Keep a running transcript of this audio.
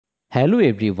Hello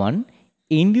everyone.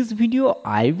 In this video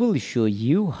I will show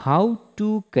you how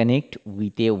to connect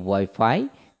with a Wi-Fi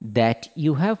that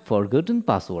you have forgotten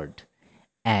password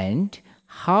and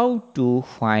how to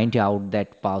find out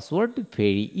that password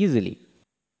very easily.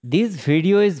 This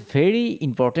video is very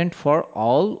important for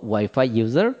all Wi-Fi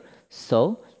user,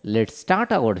 so let's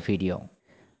start our video.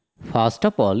 First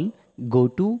of all, go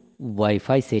to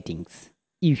Wi-Fi settings.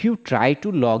 If you try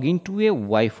to log into a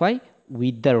Wi-Fi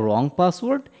with the wrong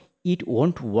password, it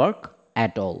won't work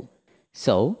at all.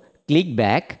 So click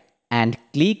back and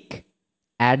click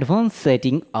Advanced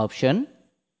Setting option.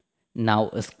 Now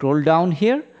scroll down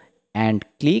here and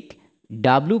click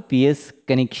WPS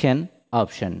connection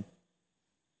option.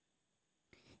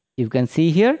 You can see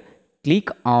here, click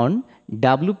on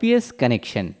WPS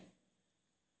connection.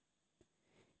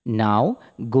 Now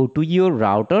go to your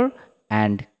router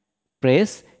and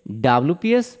press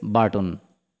WPS button.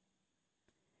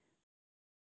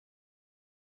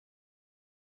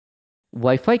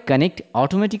 Wi-Fi connect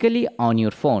automatically on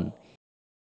your phone.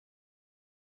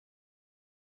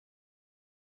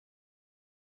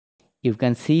 You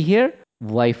can see here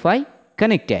Wi-Fi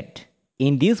connected.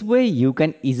 In this way you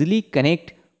can easily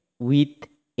connect with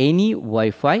any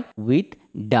Wi-Fi with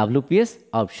WPS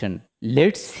option.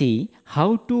 Let's see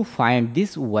how to find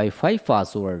this Wi-Fi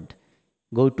password.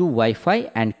 Go to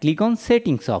Wi-Fi and click on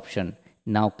settings option.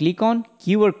 Now click on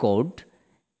QR code.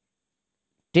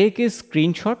 Take a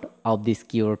screenshot of this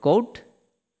QR code.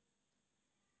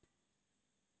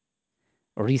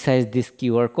 Resize this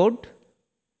QR code.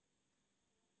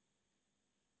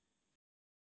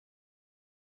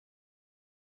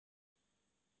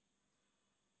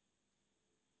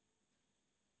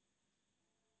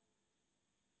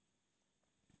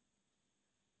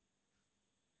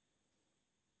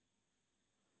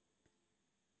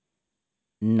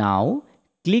 Now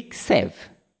click Save.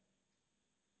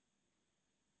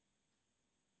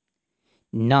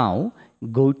 Now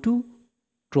go to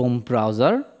Chrome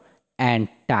browser and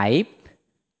type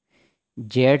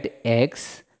zxing.org.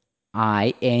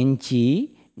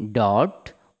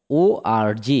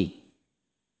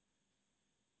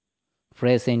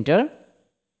 Press enter.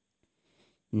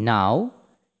 Now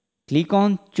click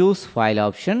on Choose File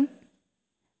option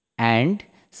and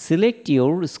select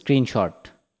your screenshot.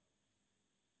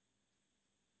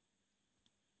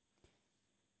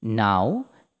 Now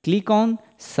click on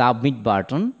Submit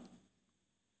button.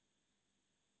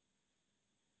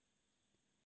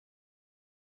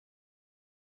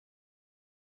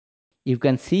 You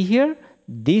can see here,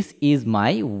 this is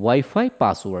my Wi-Fi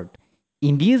password.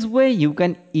 In this way you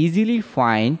can easily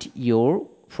find your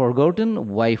forgotten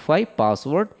Wi-Fi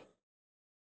password